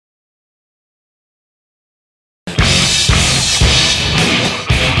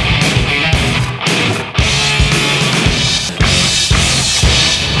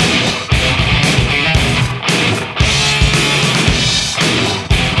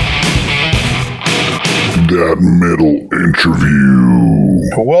that metal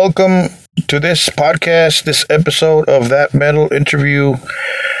interview. Welcome to this podcast, this episode of That Metal Interview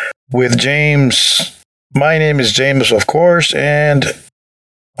with James. My name is James, of course, and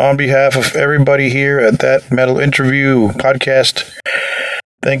on behalf of everybody here at That Metal Interview podcast,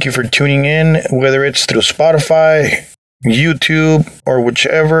 thank you for tuning in, whether it's through Spotify, YouTube, or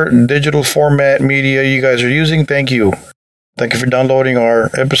whichever digital format media you guys are using. Thank you. Thank you for downloading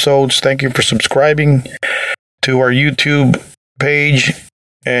our episodes. Thank you for subscribing to our YouTube page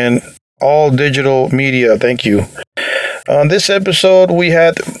and all digital media. Thank you. On this episode, we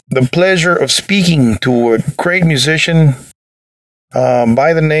had the pleasure of speaking to a great musician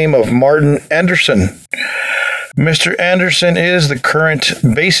by the name of Marten Andersson. Mr. Andersson is the current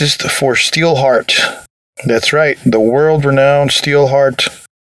bassist for STEELHEART. That's right, the world-renowned STEELHEART,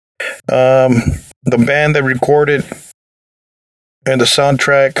 the band that recorded and the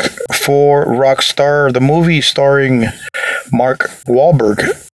soundtrack for Rockstar, the movie starring Mark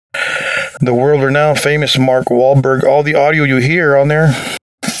Wahlberg. The world-renowned famous Mark Wahlberg. All the audio you hear on there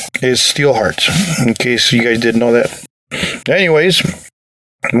is STEELHEART, in case you guys didn't know that. Anyways,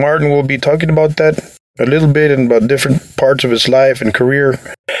 Marten will be talking about that a little bit and about different parts of his life and career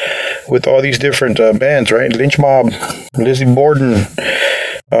with all these different bands, right? Lynch Mob, LIZZY, BORDEN,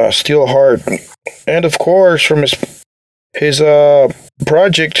 STEELHEART, and of course from his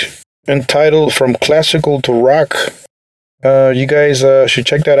project entitled From Classical to Rock. You guys should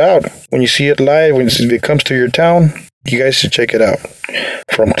check that out. When you see it live, when it comes to your town, you guys should check it out.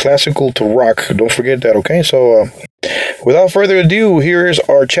 From Classical to Rock. Don't forget that, okay? So, without further ado, here is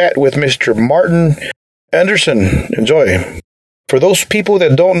our chat with Mr. Marten Andersson. Enjoy. For those people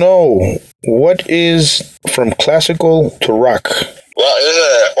that don't know, what is From Classical to Rock? Well, it was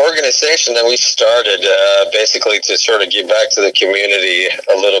an organization that we started basically to sort of give back to the community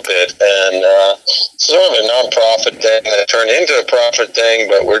a little bit, and sort of a nonprofit thing that turned into a profit thing,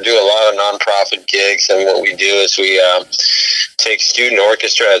 but we do a lot of nonprofit gigs, and what we do is we take student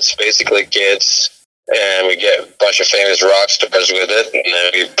orchestras, basically kids, and we get a bunch of famous rock stars with it, and then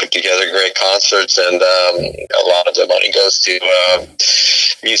we put together great concerts, and a lot of the money goes to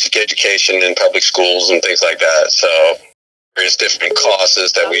music education in public schools and things like that. So there's different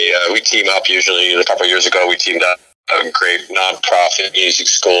causes that we team up. Usually, a couple of years ago, we teamed up a great nonprofit music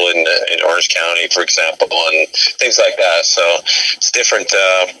school in Orange County, for example, and things like that. So it's different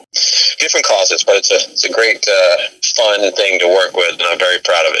causes, but it's a great fun thing to work with, and I'm very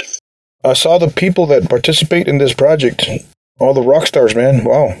proud of it. I saw the people that participate in this project, all the rock stars, man.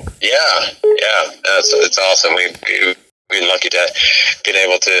 Wow. Yeah, it's awesome. We've been lucky to been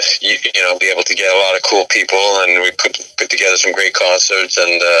able to be able to get a lot of cool people, and we put together some great concerts,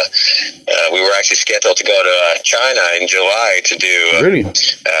 and we were actually scheduled to go to China in July to do really, but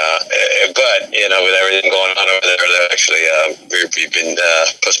with everything going on over there, they're actually we've been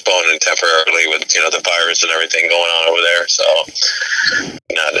postponing temporarily with the virus and everything going on over there, so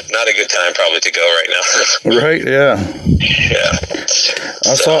not a good time probably to go right now. Right, yeah.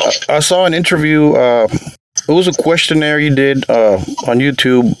 I saw an interview. It was a questionnaire you did on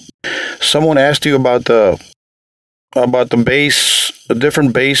YouTube. Someone asked you about the bass, the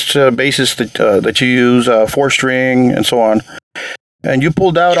different basses that you use, 4-string and so on. And you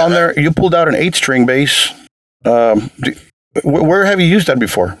pulled out on there. You pulled out an 8-string bass. Where have you used that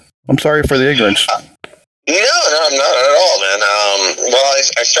before? I'm sorry for the ignorance. No, not at all, man. Well,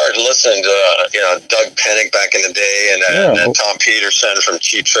 I started listening to Doug Pennick back in the day, and Tom Peterson from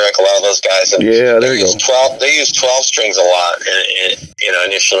Cheap Trick, a lot of those guys. And there you go. They use 12 strings a lot,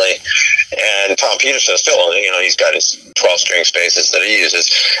 initially. And Tom Peterson still, he's got his 12 string basses that he uses,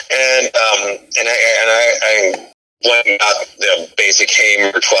 and I went and got the basic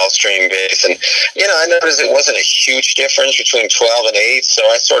Hamer 12-string bass, and I noticed it wasn't a huge difference between 12 and 8, so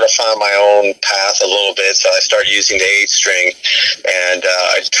I sort of found my own path a little bit. So I started using the 8-string, and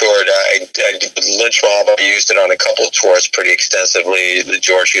I toured. I did Lynch Mob. I used it on a couple of tours pretty extensively.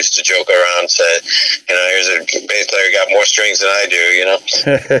 George used to joke around, said, here's a bass player got more strings than I do,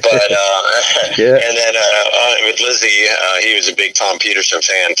 But yeah. And then with LIZZY, he was a big Tom Peterson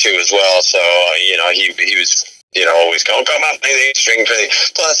fan too as well. So he was always going, come on, play the 8-string.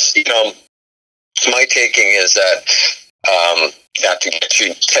 Plus, my taking is that, not to get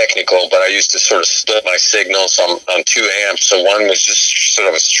too technical, but I used to sort of split my signals on 2 amps. So one was just sort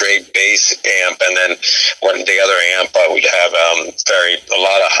of a straight bass amp, and then the other amp I would have a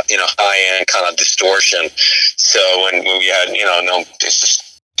lot of high end kind of distortion. So when we had just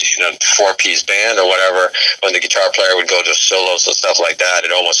 4-piece band or whatever, when the guitar player would go to solos and stuff like that,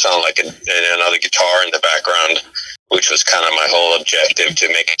 it almost sounded like another guitar in the background. which was kind of my whole objective, to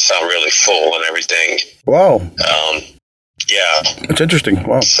make it sound really full and everything. Wow. Yeah. It's interesting.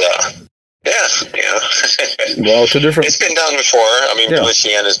 Wow. So, yeah. Well, it's a different... It's been done before. I mean, Billy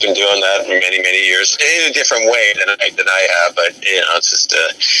Sheehan has been doing that for many, many years in a different way than I have, but, it's just,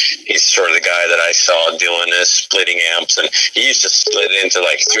 he's sort of the guy that I saw doing this, splitting amps, and he used to split into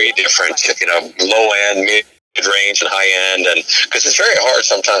like 3 different, low end, mid-range, and high end, and because it's very hard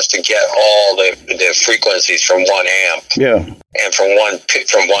sometimes to get all the frequencies from one amp. Yeah. And from one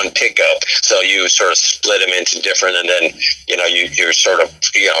pickup, so you sort of split them into different, and then you're sort of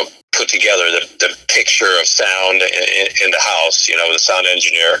put together the picture of sound in the house. The sound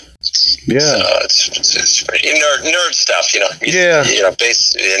engineer. Yeah, so it's pretty nerd stuff.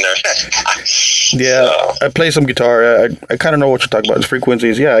 Bass in there. Yeah, so, I play some guitar. I kind of know what you're talking about. The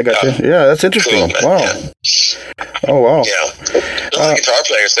frequencies. Yeah, I got you. Yeah, that's interesting. Cool, wow. Yeah. Oh wow. Yeah, the guitar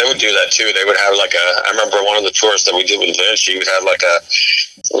players, they would do that too. They would have I remember one of the tours that we did with Lynch. He would have like a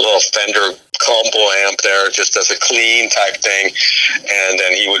little Fender combo amp there, just as a clean type thing, and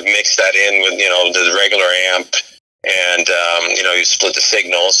then he would mix that in with the regular amp, and he split the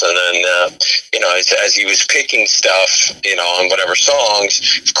signals, and then as he was picking stuff on whatever songs,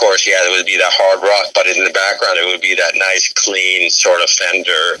 of course, it would be that hard rock, but in the background it would be that nice clean sort of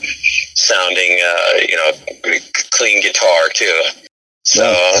Fender sounding clean guitar too. So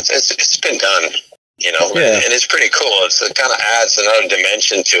it's been done. And it's pretty cool. It kind of adds another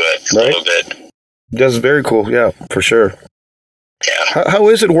dimension to it a little bit. That's very cool. Yeah, for sure. Yeah. How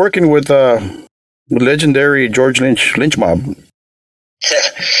is it working with legendary George Lynch Mob?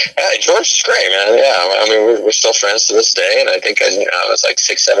 George is great, man. Yeah, I mean, we're still friends to this day, and I think I was like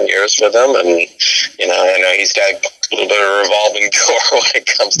 6-7 years with him, and I know he's got a little bit of a revolving door when it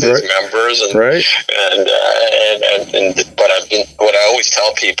comes to his members, and what I always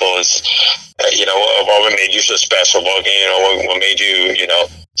tell people is, what made you so special? What made you,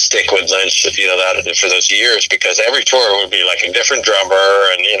 stick with Lynch, that for those years, because every tour would be like a different drummer,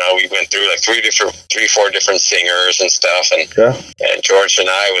 and we went through like 4 different singers and stuff, and George and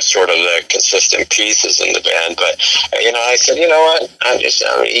I was sort of the consistent pieces in the band. But I said, what, I'm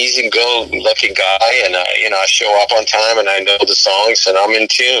an easy go lucky guy, and I show up on time, and I know the songs, and I'm in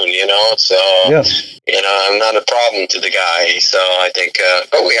tune, so I'm not a problem to the guy. So I think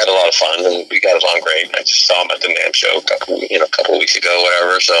but we had a lot of fun, and we got along great. I just saw him at the NAMM show a couple weeks ago,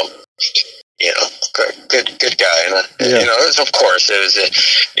 whatever. So, good guy. And, of course, it was,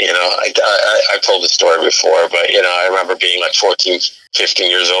 I've told the story before, but, I remember being like 14,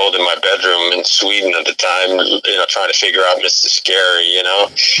 15 years old in my bedroom in Sweden at the time, trying to figure out Mr. Scary, And,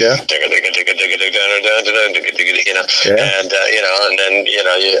 and then,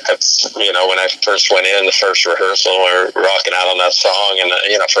 when I first went in, the first rehearsal, we were rocking out on that song, and,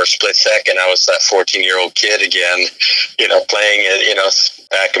 for a split second, I was that 14-year-old kid again, playing it,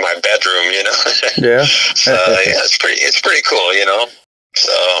 back in my bedroom, So, it's pretty cool,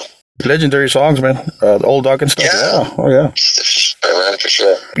 So... Legendary songs, man. The Old Dog and stuff. Yeah. Oh, yeah. For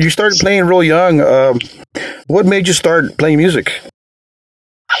sure. You started playing real young. What made you start playing music?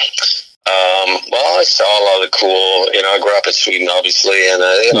 Well, I saw a lot of the cool, I grew up in Sweden, obviously, and,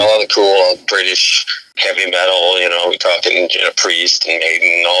 a lot of the cool British heavy metal, we're talking, Priest and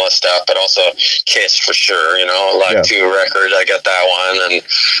Maiden and all that stuff, but also Kiss for sure, Live 2 record, I got that one, and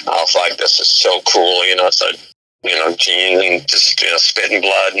I was like, this is so cool, so Gene and just, spitting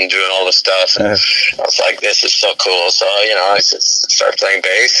blood and doing all this stuff. And I was like, this is so cool. So, I just started playing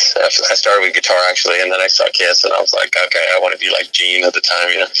bass. I started with guitar, actually, and then I saw Kiss, and I was like, okay, I want to be like Gene at the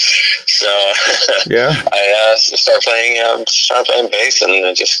time, So, I started playing bass, and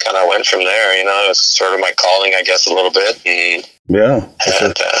it just kind of went from there, It was sort of my calling, I guess, a little bit. And,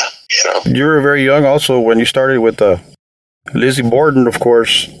 You were very young also when you started with LIZZY Borden, of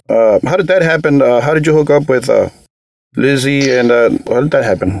course. How did that happen? How did you hook up with LIZZY, and how did that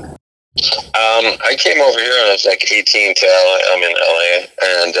happen? I came over here when I was like 18 to LA. I'm in LA,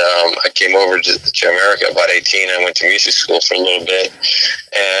 and I came over to America about 18. I went to music school for a little bit,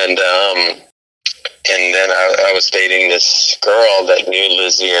 and then I was dating this girl that knew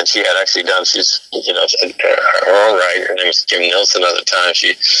LIZZY, and she had actually done, she's, her own right. Her name was Kim Nilsson at the time.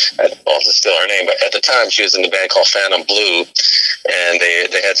 It's still her name, but at the time she was in the band called Phantom Blue, and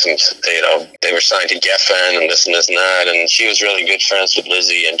they had some, they were signed to Geffen and this and that, and she was really good friends with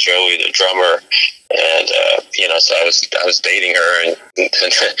LIZZY and Joey, the drummer. And, so I was dating her, and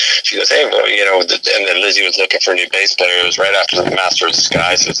she goes, hey, and then LIZZY was looking for a new bass player. It was right after the Master of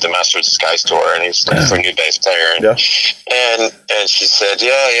Disguise. It was the Master of Disguise tour, and he was looking for a new bass player. And she said,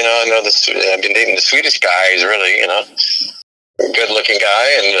 I know I've been dating the Swedish guy. He's really, good-looking guy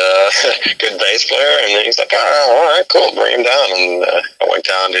and good bass player. And he's like, all right, cool, bring him down. And I went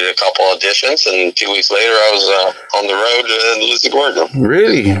down, did a couple auditions, and 2 weeks later, I was on the road to Lizzy Borden.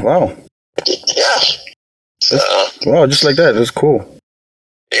 Really? Wow. Yeah. So, wow, just like that. That's cool.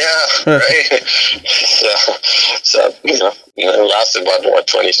 Yeah, right. so it lasted about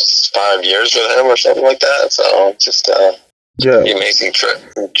 25 years with him or something like that. So just yeah, the amazing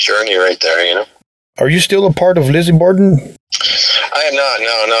journey right there. Are you still a part of Lizzy Borden? I am not.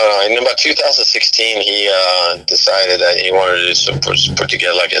 No. In about 2016, he decided that he wanted to put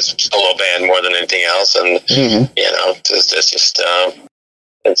together like a solo band more than anything else, and it's just.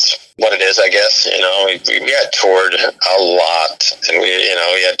 It's what it is, I guess. We had toured a lot, and we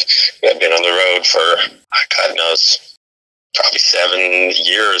had been on the road for God knows, probably 7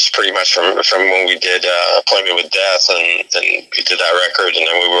 years, pretty much from when we did Appointment with Death, and we did that record, and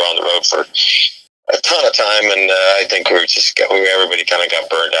then we were on the road for a ton of time, and I think everybody kind of got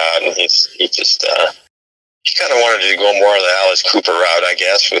burned out, and he kind of wanted to go more of the Alice Cooper route, I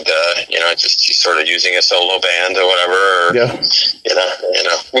guess, with just sort of using a solo band or whatever.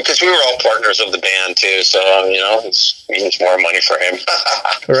 Because we were all partners of the band too, so it means more money for him.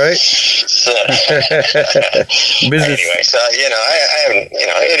 Right. So, business. Anyway, so I haven't.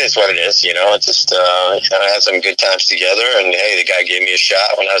 It is what it is. It's just I had some good times together, and hey, the guy gave me a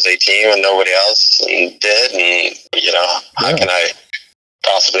shot when I was 18 when nobody else did, and how can I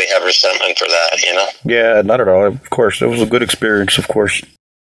possibly have resentment for that, Yeah, not at all. Of course, it was a good experience, of course.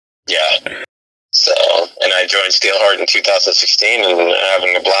 Yeah. So, and I joined Steelheart in 2016 and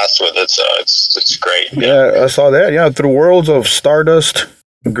having a blast with it, so it's great. Yeah, I saw that. Yeah, Through Worlds of Stardust.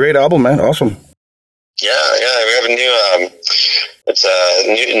 Great album, man. Awesome. Yeah, we have a new, it's a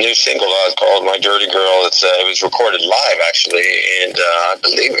new single called My Dirty Girl. It was recorded live, actually, and I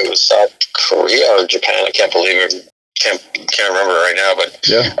believe it was South Korea or Japan. I can't believe it. Can't remember right now, but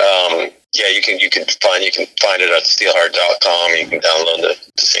you can find it at steelheart.com. You can download the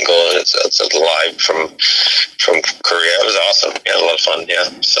single, and it's live from Korea. It was awesome. Yeah, a lot of fun. Yeah,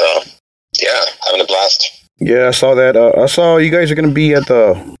 so having a blast. Yeah, I saw that. I saw you guys are going to be at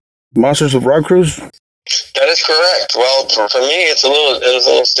the Monsters of Rock cruise. That is correct. Well, for me, it was a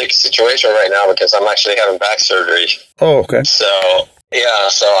little sticky situation right now because I'm actually having back surgery. Oh, okay. So. Yeah,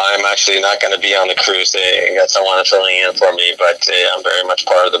 so I'm actually not going to be on the cruise. They got someone filling in for me, but I'm very much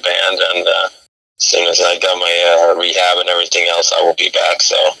part of the band, and as soon as I got my rehab and everything else, I will be back.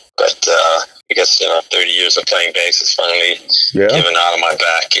 So, but I guess 30 years of playing bass is finally given out of my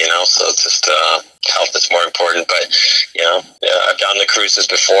back. So it's just health is more important. But I've done the cruises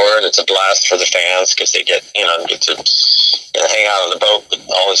before, and it's a blast for the fans because they get to hang out on the boat with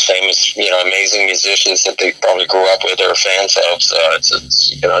all these famous amazing musicians that they probably grew up with or fans of. So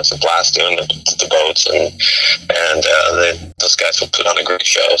it's a blast doing the boats, and those guys will put on a great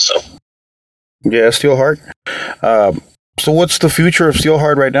show. So yeah, Steelheart. So what's the future of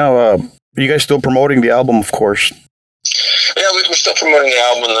Steelheart right now? Are you guys still promoting the album, of course? Yeah, we're still promoting the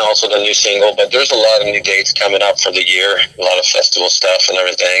album and also the new single, but there's a lot of new dates coming up for the year, a lot of festival stuff and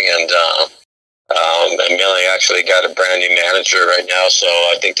everything, and Millie actually got a brand new manager right now, so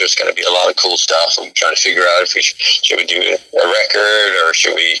I think there's going to be a lot of cool stuff. I'm trying to figure out if we should we do a record or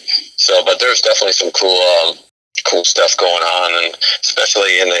should we, but there's definitely some cool stuff going on, and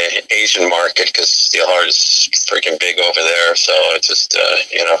especially in the Asian market, because Steelheart is freaking big over there, so it's just,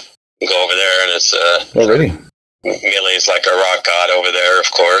 go over there, and it's, oh, really? Millie's like a rock god over there,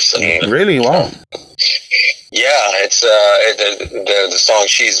 of course. And, really? Wow. Yeah, it's the song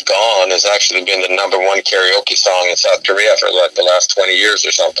 "She's Gone" has actually been the #1 karaoke song in South Korea for like the last 20 years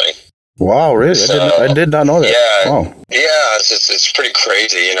or something. Wow, really? So, I did not know that. Yeah, wow. Yeah, it's pretty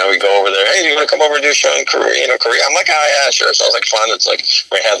crazy. We go over there. Hey, do you want to come over and do a show in Korea? Korea. I'm like, oh yeah, sure. Sounds like fun. It's like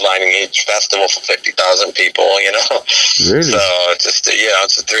we're headlining each festival for 50,000 people. Really? So it's just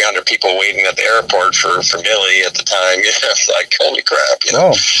it's 300 people waiting at the airport for Millie at the time. It's like holy crap.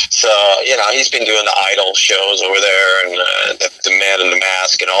 Wow. So he's been doing the Idol shows over there and the Man in the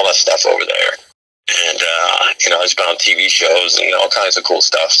Mask and all that stuff over there. And, he's been on TV shows and all kinds of cool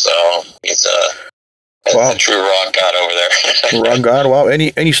stuff. So he's a true rock god over there. Rock god. Wow.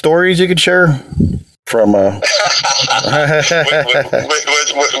 Any stories you could share from, which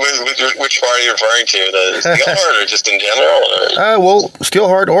part are you referring to? The Steelheart or just in general? Well,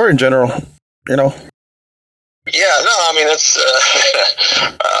 Steelheart or in general, Yeah, no, I mean, it's,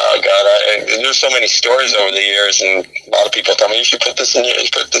 oh God, there's so many stories over the years, and a lot of people tell me you should put this in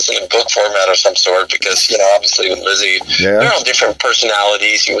a book format of some sort, because, obviously with Lizzy, they're all different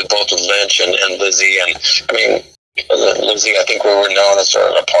personalities, with both with Lynch and Lizzy, and, I mean, LIZZY, I think we were known as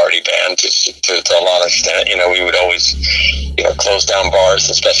sort of a party band to a lot of extent. You know, we would always, you know, close down bars,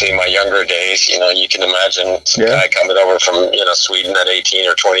 especially in my younger days. You know, you can imagine some guy coming over from, you know, Sweden at 18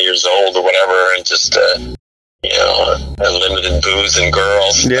 or 20 years old or whatever, and just, you know, unlimited booze and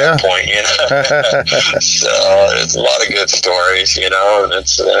girls at that point, you know. So it's a lot of good stories, you know, and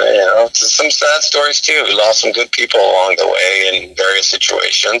it's, you know, some sad stories too. We lost some good people along the way in various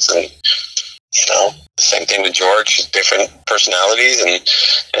situations, and, you know, same thing with George, different personalities, and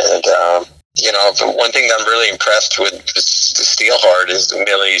you know, one thing that I'm really impressed with the Steelheart is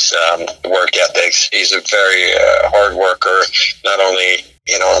Millie's work ethics. He's a very hard worker, not only,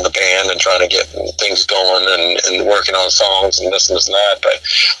 you know, on the band and trying to get things going and working on songs and this and that, but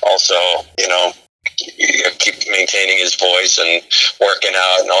also, you know, keep maintaining his voice and working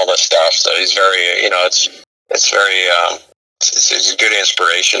out and all this stuff. So he's very, you know, it's very, it's a good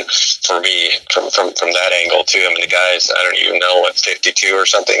inspiration for me from that angle too. I mean, the guy's, I don't even know, what, 52 or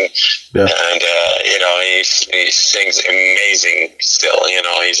something, and you know, he sings amazing still. You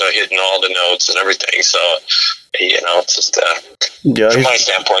know, he's hitting all the notes and everything. So, you know, it's just from my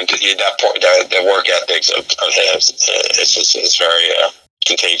standpoint, the work ethics of his, it's very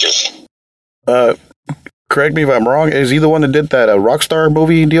contagious. Correct me if I'm wrong. Is he the one that did that Rockstar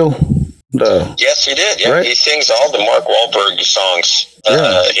movie deal? Yes, he did. Yeah, right? He sings all the Mark Wahlberg songs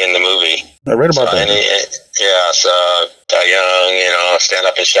in the movie. I read about that. So Die Young, you know, Stand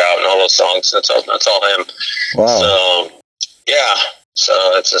Up and Shout, and all those songs. That's all him. Wow. So yeah, so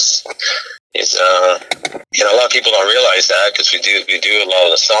it's just. Is you know, a lot of people don't realize that, because we do a lot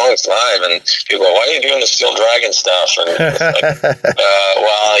of the songs live, and people go, "Why are you doing the Steel Dragon stuff?" And it's like,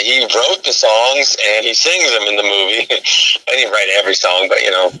 well, he wrote the songs and he sings them in the movie. I didn't write every song, but, you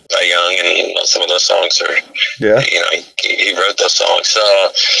know, Die Young and some of those songs are, you know, he wrote those songs.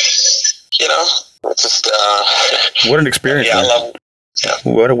 So, you know, it's just what an experience! Yeah, man. I love. Yeah.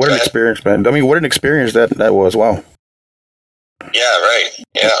 What an experience, man! I mean, what an experience that was! Wow. Yeah. Right.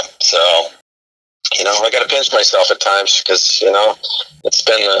 Yeah. So. You know, I got to pinch myself at times, because, you know, it's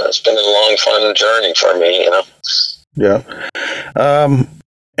been a long, fun journey for me. You know. Yeah.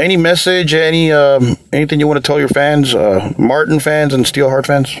 Any message? Anything you want to tell your fans, Marten fans and Steelheart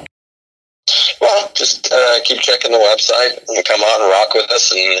fans? Well, just keep checking the website and come out and rock with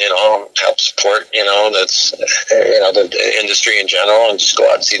us, and, you know, help support, you know, that's, you know, the industry in general, and just go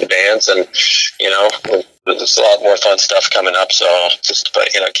out and see the bands, and, you know, there's a lot more fun stuff coming up. So just,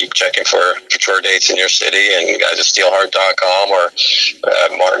 you know, keep checking for tour dates in your city, and guys at steelheart.com or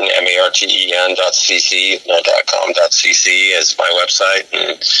Marten, marten.cc.com.cc is my website,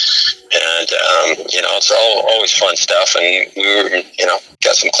 and you know, it's always fun stuff, and we, you know,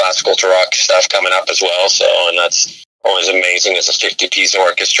 got some classical to rock stuff coming up as well. So, and that's always amazing. It's a 50-piece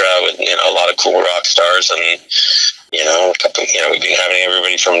orchestra with, you know, a lot of cool rock stars, and, you know, we've been having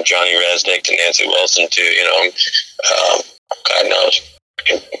everybody from Johnny Resnick to Nancy Wilson to, you know, God knows,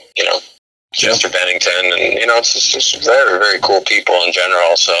 you know, Chester Bennington, and, you know, it's just very, very cool people in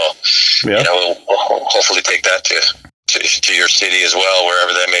general. So, you know, we'll hopefully take that to your city as well,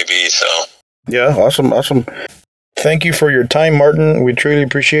 wherever that may be. So, yeah, awesome. Thank you for your time, Marten. We truly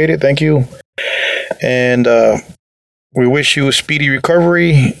appreciate it. Thank you, and we wish you a speedy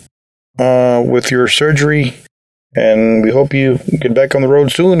recovery with your surgery. And we hope you get back on the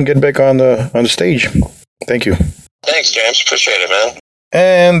road soon and get back on the stage. Thank you. Thanks, James. Appreciate it, man.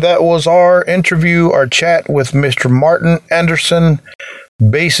 And that was our interview, our chat with Mr. Marten Andersson,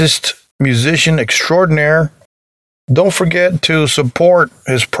 bassist, musician extraordinaire. Don't forget to support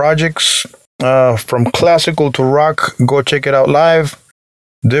his projects from classical to rock. Go check it out live.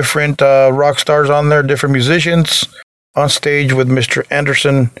 Different rock stars on there, different musicians on stage with Mr.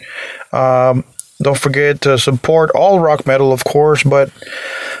 Andersson. Don't forget to support all rock metal, of course, but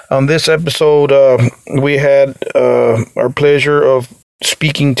on this episode, we had our pleasure of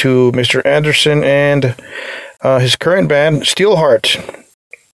speaking to Mr. Andersson and his current band, Steelheart.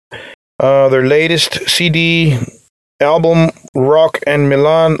 Their latest CD, album, Rock and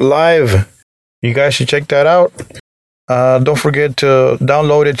Milan Live. You guys should check that out. Don't forget to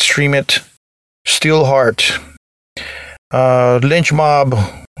download it, stream it. Steelheart. Lynch Mob,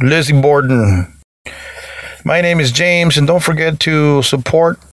 LIZZY Borden. My name is James, and don't forget to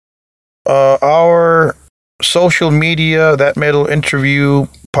support our social media, That Metal Interview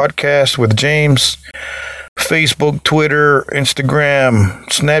Podcast with James, Facebook, Twitter, Instagram,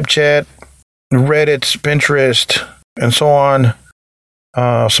 Snapchat, Reddit, Pinterest, and so on.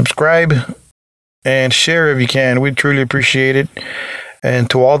 Subscribe and share if you can. We truly appreciate it.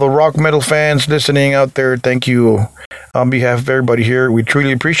 And to all the rock metal fans listening out there, thank you on behalf of everybody here. We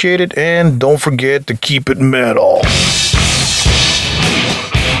truly appreciate it. And don't forget to keep it metal.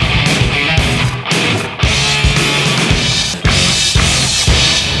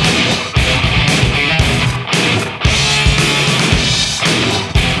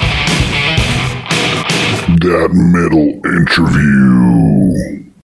 That metal interview.